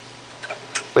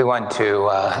We want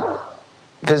to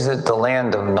visit the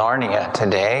land of Narnia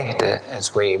today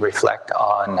as we reflect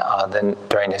on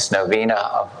during this novena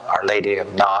of Our Lady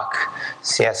of Knock.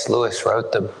 C.S. Lewis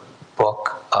wrote the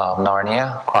book of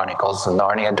Narnia, Chronicles of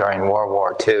Narnia, during World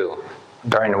War II.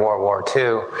 During World War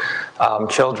II,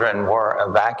 children were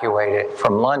evacuated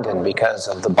from London because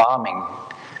of the bombing.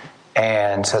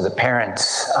 And so the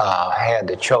parents had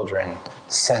the children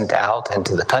sent out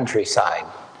into the countryside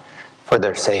for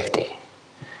their safety.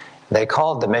 They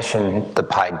called the mission the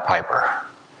Pied Piper.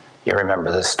 You remember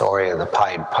the story of the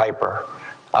Pied Piper.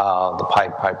 The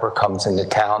Pied Piper comes into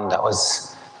town that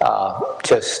was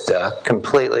just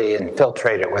completely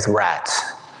infiltrated with rats,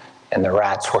 and the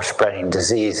rats were spreading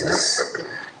diseases.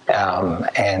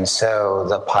 And so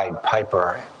the Pied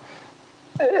Piper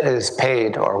is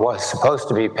paid, or was supposed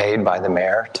to be paid by the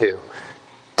mayor to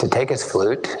take his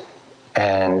flute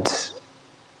and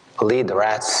lead the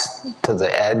rats to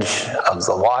the edge of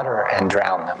the water and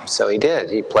drown them. So he did.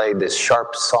 He played this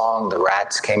sharp song. The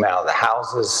rats came out of the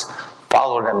houses,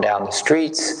 followed him down the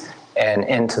streets, and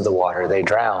into the water they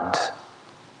drowned.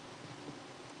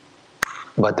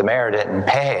 But the mayor didn't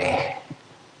pay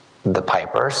the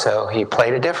piper, so he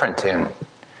played a different tune.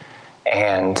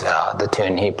 And the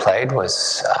tune he played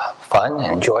was fun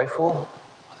and joyful,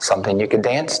 something you could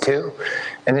dance to.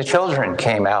 And the children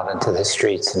came out into the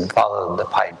streets and followed the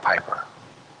Pied Piper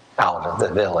out of the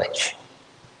village,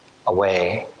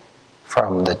 away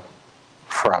from the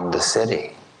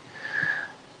city.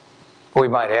 We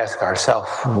might ask ourselves,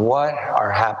 what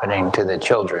are happening to the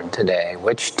children today?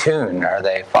 Which tune are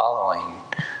they following?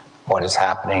 What is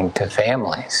happening to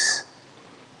families?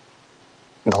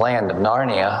 In the land of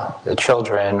Narnia, the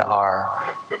children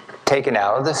are taken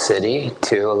out of the city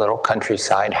to a little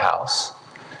countryside house.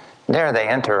 There they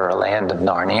enter a land of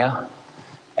Narnia,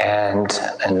 and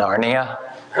in Narnia,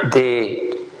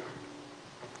 the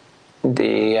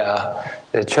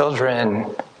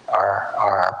children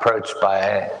are approached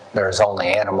by, there's only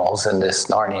animals in this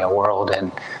Narnia world,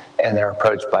 and they're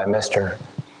approached by Mr.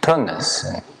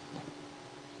 Tumnus,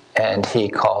 and he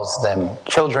calls them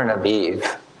children of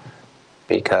Eve,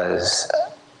 because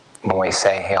when we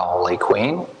say Hail Holy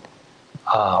Queen,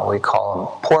 we call them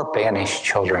poor banished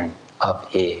children of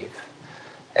Eve.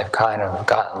 They've kind of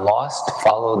gotten lost,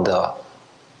 followed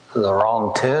the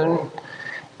wrong tune,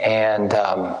 and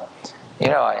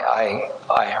I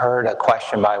heard a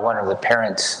question by one of the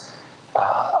parents,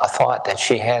 a thought that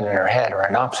she had in her head, or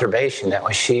an observation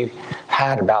that she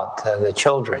had about the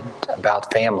children,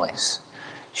 about families.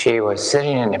 She was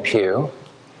sitting in a pew,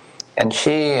 and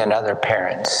she and other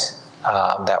parents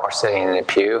that were sitting in the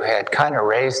pew had kind of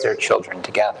raised their children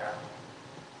together.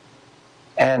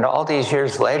 And all these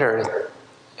years later,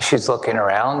 she's looking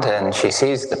around and she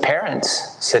sees the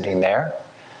parents sitting there,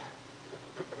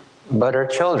 but her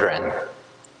children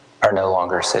are no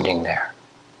longer sitting there.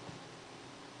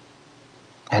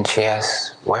 And she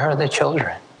asks, where are the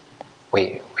children?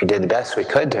 We did the best we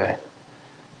could to it.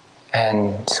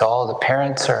 And so all the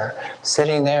parents are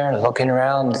sitting there looking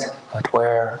around, but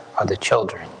where are the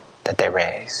children that they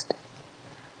raised?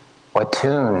 What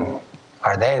tune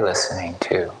are they listening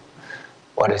to?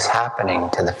 What is happening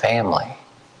to the family?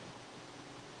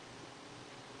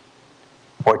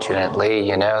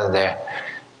 Fortunately,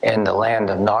 in the land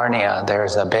of Narnia,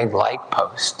 there's a big light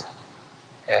post.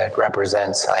 It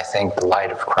represents, I think, the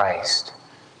light of Christ,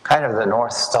 kind of the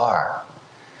North Star.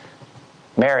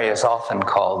 Mary is often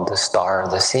called the star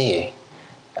of the sea.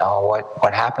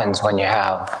 What happens when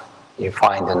you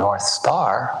find the North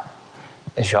Star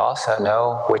is you also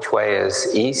know which way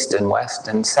is east and west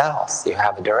and south. You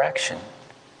have a direction.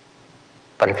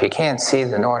 But if you can't see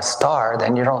the North Star,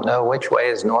 then you don't know which way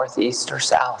is north, east, or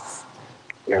south.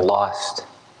 You're lost.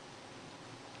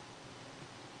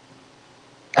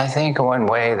 I think one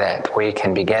way that we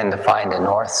can begin to find a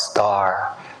North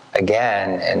Star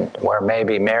again, and where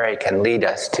maybe Mary can lead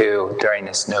us to during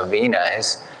this novena,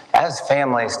 is as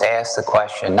families to ask the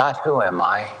question, not who am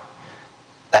I?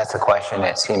 That's a question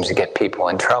that seems to get people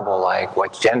in trouble, like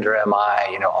what gender am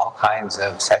I? All kinds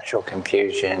of sexual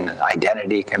confusion,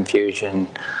 identity confusion,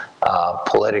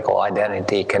 political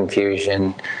identity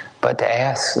confusion. But to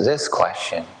ask this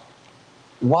question,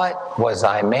 what was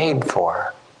I made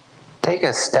for? Take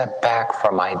a step back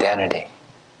from identity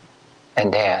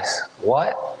and ask,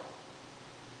 what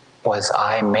was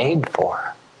I made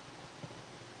for?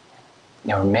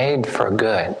 You're made for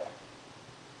good,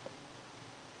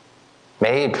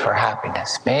 made for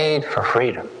happiness, made for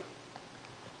freedom.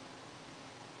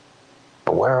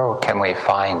 But where can we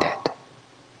find it?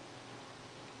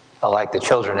 Like the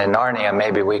children in Narnia,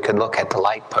 maybe we could look at the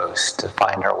light post to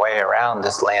find our way around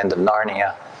this land of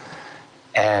Narnia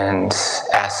and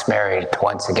asked Mary to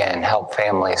once again help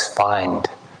families find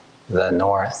the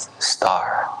North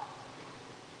Star.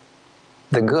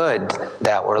 The good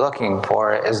that we're looking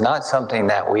for is not something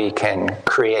that we can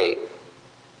create.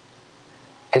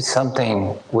 It's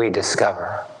something we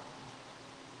discover.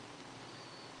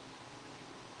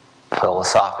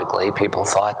 Philosophically, people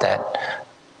thought that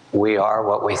we are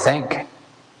what we think.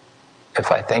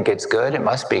 If I think it's good, it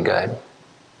must be good.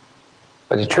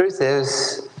 But the truth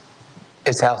is,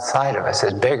 it's outside of us.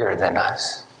 It's bigger than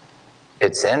us.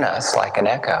 It's in us like an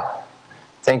echo.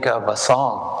 Think of a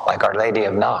song like Our Lady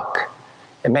of Knock.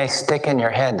 It may stick in your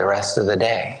head the rest of the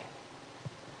day.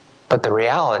 But the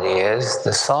reality is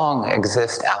the song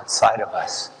exists outside of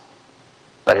us.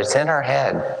 But it's in our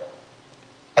head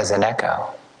as an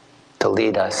echo to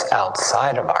lead us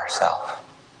outside of ourselves,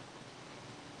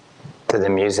 to the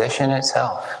musician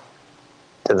itself,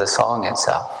 to the song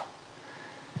itself.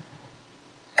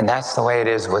 And that's the way it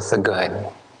is with the good.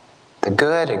 The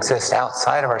good exists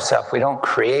outside of ourselves. We don't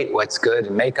create what's good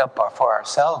and make up for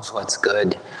ourselves what's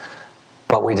good,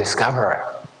 but we discover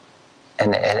it.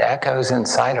 And it echoes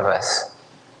inside of us.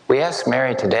 We ask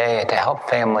Mary today to help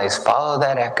families follow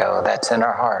that echo that's in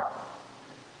our heart.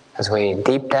 As we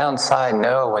deep down inside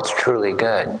know what's truly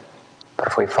good. But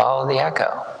if we follow the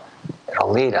echo,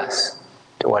 it'll lead us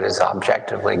to what is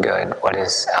objectively good, what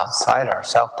is outside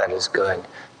ourselves that is good,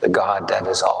 the God that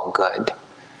is all good.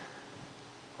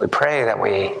 We pray that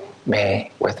we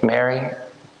may, with Mary,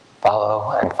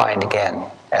 follow and find again,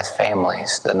 as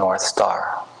families, the North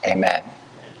Star. Amen.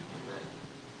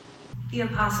 The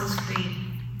Apostles' Creed.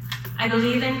 I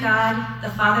believe in God, the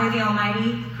Father, the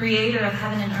Almighty, creator of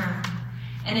heaven and earth,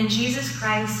 and in Jesus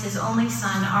Christ, his only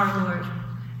Son, our Lord,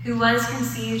 who was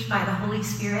conceived by the Holy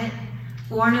Spirit,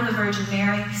 born of the Virgin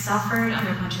Mary, suffered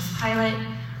under Pontius Pilate,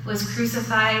 was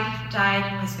crucified, died,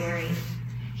 and was buried.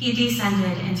 He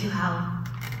descended into hell.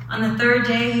 On the third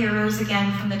day, he arose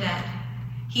again from the dead.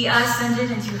 He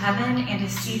ascended into heaven and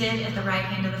is seated at the right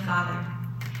hand of the Father.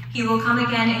 He will come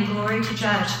again in glory to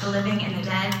judge the living and the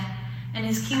dead, and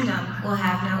his kingdom will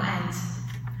have no end.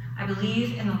 I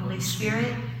believe in the Holy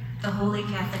Spirit, the Holy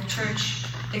Catholic Church,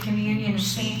 the communion of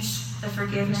saints, the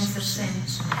forgiveness of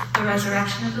sins, the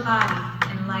resurrection of the body,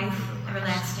 and life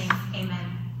everlasting.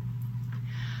 Amen.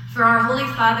 For our Holy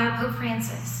Father, Pope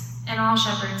Francis, and all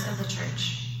shepherds of the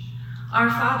Church, our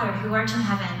Father, who art in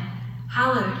heaven,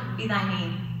 hallowed be thy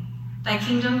name. Thy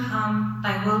kingdom come,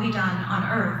 thy will be done on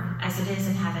earth as it is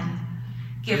in heaven.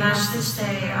 Give us this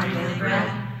day our daily bread,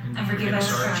 and forgive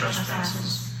us our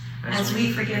trespasses, as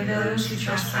we forgive those who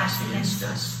trespass against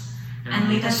us. And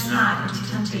lead us not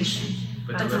into temptation,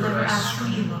 but deliver us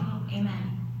from evil.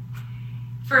 Amen.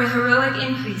 For a heroic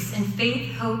increase in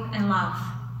faith, hope, and love.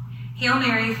 Hail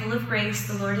Mary, full of grace,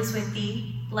 the Lord is with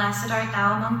thee. Blessed art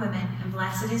thou among women, and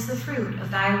blessed is the fruit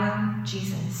of thy womb,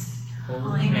 Jesus.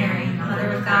 Holy Mary,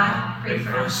 Mother of God, pray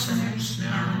for us sinners,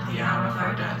 now and at the hour of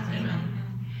our death. Amen.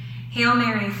 Hail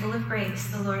Mary, full of grace,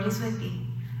 the Lord is with thee.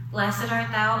 Blessed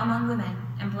art thou among women,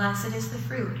 and blessed is the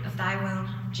fruit of thy womb,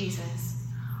 Jesus.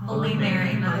 Holy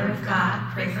Mary, Mother of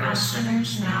God, pray for us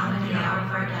sinners, now and at the hour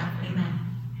of our death. Amen.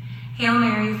 Hail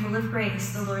Mary, full of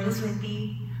grace, the Lord is with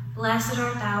thee. Blessed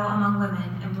art thou among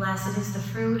women, and blessed is the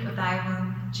fruit of thy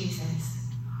womb, Jesus.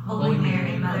 Holy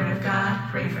Mary, Mother of God,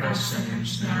 pray for us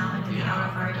sinners, now and at the hour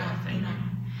of our death. Amen.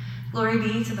 Glory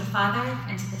be to the Father,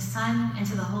 and to the Son, and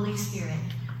to the Holy Spirit.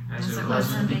 As it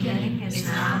was in the beginning, is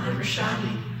now, and ever shall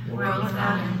be, world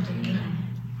without end. Amen.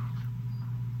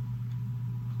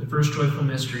 The first joyful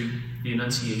mystery, the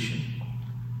Annunciation.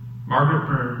 Margaret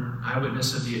Byrne,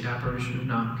 eyewitness of the apparition of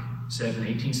Knock, said in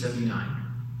 1879,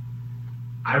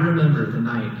 I remember the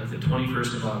night of the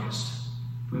 21st of August.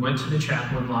 We went to the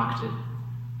chapel and locked it.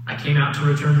 I came out to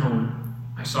return home.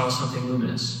 I saw something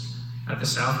luminous at the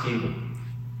south gable,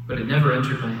 but it never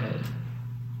entered my head.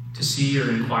 To see or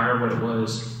inquire what it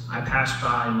was, I passed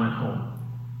by and went home.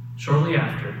 Shortly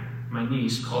after, my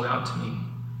niece called out to me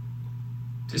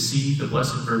to see the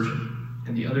Blessed Virgin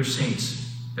and the other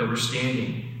saints that were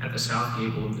standing at the south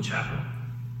gable of the chapel.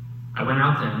 I went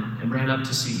out then and ran up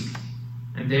to see,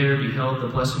 and there beheld the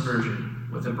Blessed Virgin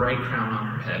with a bright crown on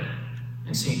her head,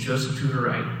 and Saint Joseph to her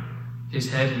right, his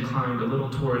head inclined a little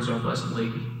towards our Blessed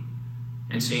Lady,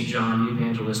 and Saint John the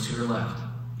Evangelist to her left,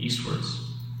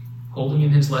 eastwards, holding in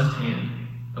his left hand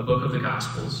a book of the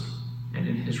Gospels, and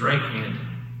in his right hand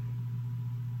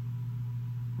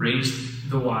raised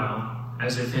the while,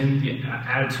 as if in the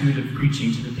attitude of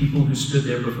preaching to the people who stood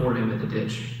there before him at the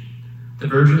ditch. The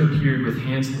Virgin appeared with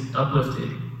hands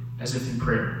uplifted, as if in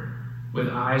prayer, with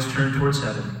eyes turned towards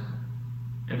heaven.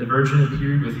 And the Virgin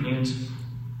appeared with hands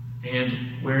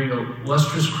and wearing a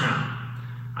lustrous crown,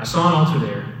 I saw an altar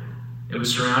there. It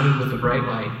was surrounded with a bright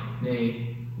light,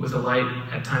 nay, with a light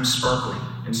at times sparkling,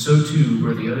 and so too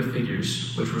were the other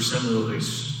figures, which were similarly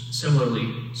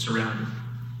surrounded.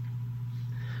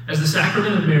 As the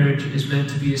sacrament of marriage is meant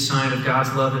to be a sign of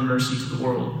God's love and mercy to the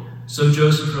world, so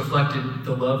Joseph reflected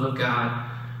the love of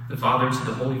God, the Father, to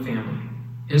the Holy Family.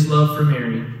 His love for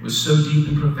Mary was so deep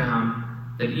and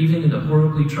profound that even in the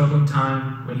horribly troubling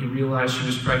time when he realized she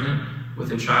was pregnant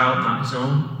with a child not his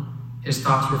own, his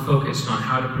thoughts were focused on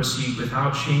how to proceed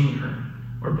without shaming her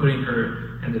or putting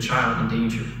her and the child in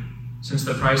danger, since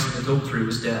the price of adultery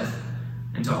was death,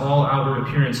 and to all outward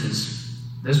appearances,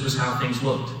 this was how things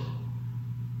looked.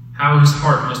 How his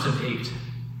heart must have ached,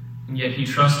 and yet he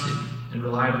trusted and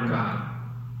relied on God.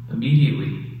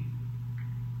 Immediately,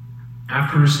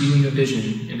 after receiving a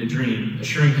vision in a dream,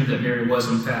 assuring him that Mary was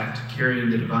in fact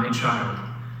carrying the divine child,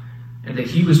 and that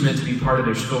he was meant to be part of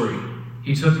their story,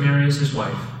 he took Mary as his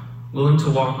wife, willing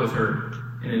to walk with her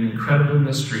in an incredible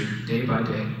mystery day by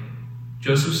day.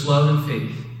 Joseph's love and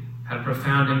faith had a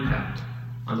profound impact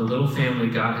on the little family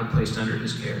God had placed under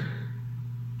his care.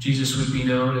 Jesus would be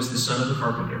known as the son of the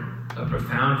carpenter, a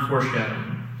profound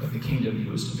foreshadowing of the kingdom he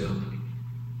was to build.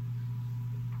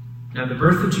 Now, the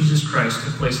birth of Jesus Christ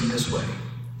took place in this way.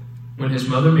 When his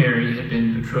mother Mary had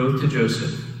been betrothed to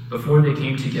Joseph, before they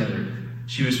came together,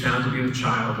 she was found to be the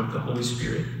child of the Holy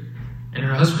Spirit. And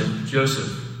her husband,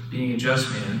 Joseph, being a just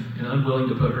man and unwilling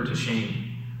to put her to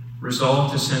shame,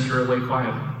 resolved to send her away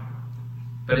quietly.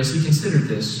 But as he considered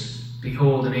this,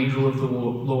 behold, an angel of the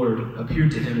Lord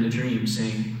appeared to him in a dream,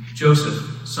 saying,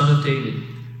 Joseph, son of David,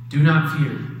 do not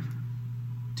fear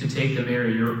to take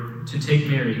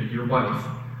Mary, your wife,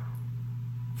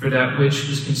 for that which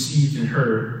is conceived in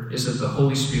her is of the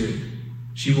Holy Spirit.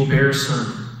 She will bear a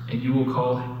son, and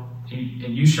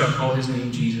you shall call his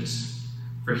name Jesus,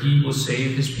 for he will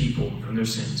save his people from their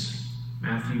sins.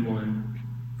 Matthew 1,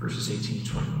 verses 18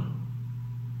 to 21.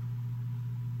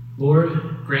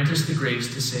 Lord, grant us the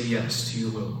grace to say yes to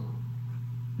your will.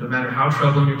 No matter how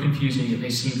troubling or confusing it may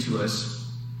seem to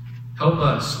us, help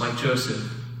us, like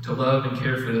Joseph, to love and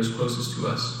care for those closest to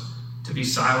us, to be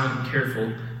silent and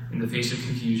careful in the face of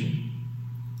confusion,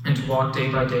 and to walk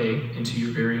day by day into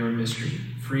your very own mystery,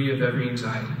 free of every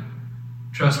anxiety,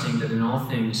 trusting that in all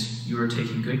things you are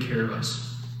taking good care of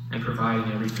us and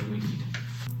providing everything we need.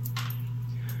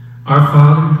 Our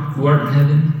Father, who art in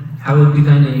heaven, hallowed be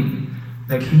thy name.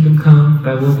 Thy kingdom come,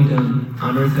 thy will be done,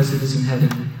 on earth as it is in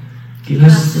heaven. Give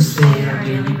us this day our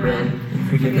daily bread, and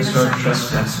forgive us our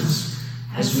trespasses,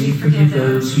 as we forgive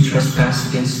those who trespass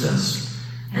against us.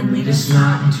 And lead us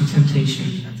not into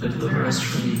temptation, but deliver us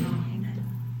from evil.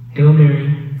 Hail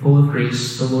Mary, full of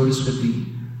grace, the Lord is with thee.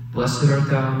 Blessed art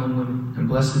thou among women, and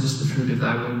blessed is the fruit of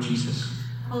thy womb, Jesus.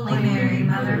 Holy Mary,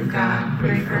 Mother of God,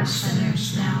 pray for us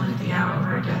sinners, now and at the hour of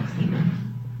our death. Amen.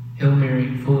 Hail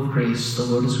Mary, full of grace, the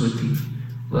Lord is with thee.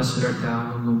 Blessed art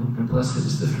thou among women, and blessed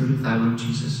is the fruit of thy womb,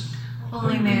 Jesus.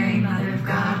 Holy Mary, Mother of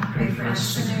God, pray for us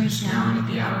sinners, now and at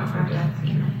the hour of our death.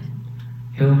 Amen.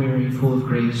 Hail Mary, full of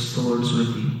grace, the Lord is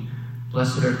with thee.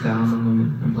 Blessed art thou among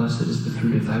women, and blessed is the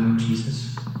fruit of thy womb,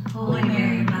 Jesus. Holy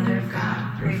Mary, Mother of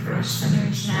God, pray for us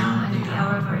sinners, now and at the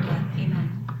hour of our death.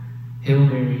 Amen. Hail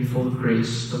Mary, full of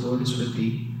grace, the Lord is with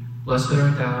thee. Blessed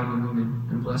art thou among women,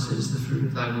 and blessed is the fruit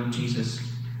of thy womb,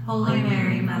 Jesus. Holy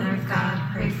Mary, Mother of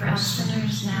God, pray for us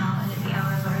sinners, now and at the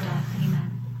hour of our death.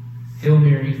 Amen. Hail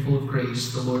Mary, full of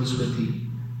grace, the Lord is with thee.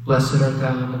 Blessed art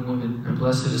thou among women, and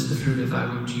blessed is the fruit of thy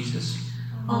womb, Jesus.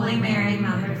 Holy Mary,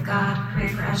 Mother of God, pray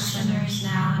for us sinners,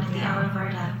 now and at the hour of our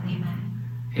death. Amen.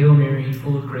 Hail Mary,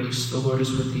 full of grace, the Lord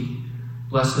is with thee.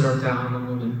 Blessed art thou among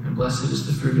women, and blessed is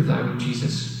the fruit of thy womb,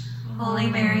 Jesus. Holy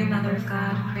Mary, Mother of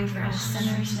God, pray for us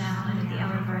sinners, now and at the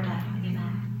hour of our death.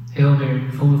 Amen. Hail Mary,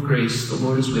 full of grace, the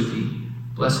Lord is with thee.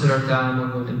 Blessed art thou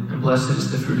among women, and blessed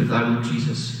is the fruit of thy womb,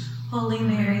 Jesus. Holy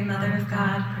Mary, Mother of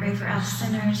God, pray for us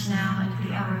sinners, now and at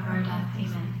the hour of our death.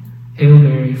 Amen. Hail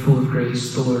Mary, full of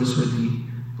grace, the Lord is with thee.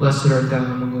 Blessed art thou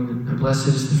among women, and blessed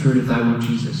is the fruit of thy womb,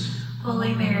 Jesus.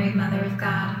 Holy Mary, Mother of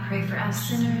God, pray for us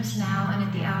sinners, now and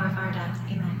at the hour of our death.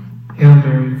 Amen. Hail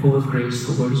Mary, full of grace,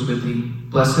 the Lord is with thee.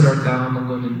 Blessed art thou among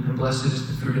women, and blessed is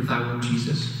the fruit of thy womb,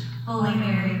 Jesus. Holy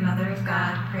Mary, Mother of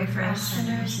God, pray for us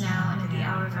sinners, now and at the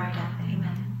hour of our death.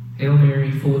 Amen. Hail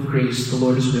Mary, full of grace, the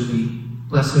Lord is with thee.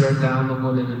 Blessed art thou among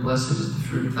women, and blessed is the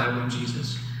fruit of thy womb,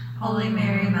 Jesus. Holy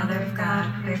Mary, Mother of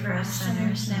God, pray for us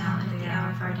sinners, now and at the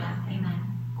hour of our death. Amen.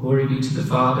 Glory be to the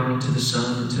Father, and to the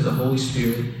Son, and to the Holy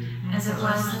Spirit. As it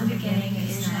was in the beginning,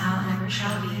 is now, and ever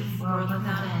shall be, world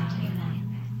without end.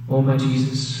 Amen. O my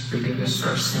Jesus, forgive us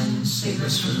our sins, save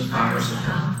us from the fires of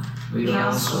hell. Lead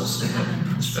all souls to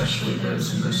heaven, especially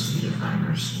those in most need of thy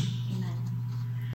mercy.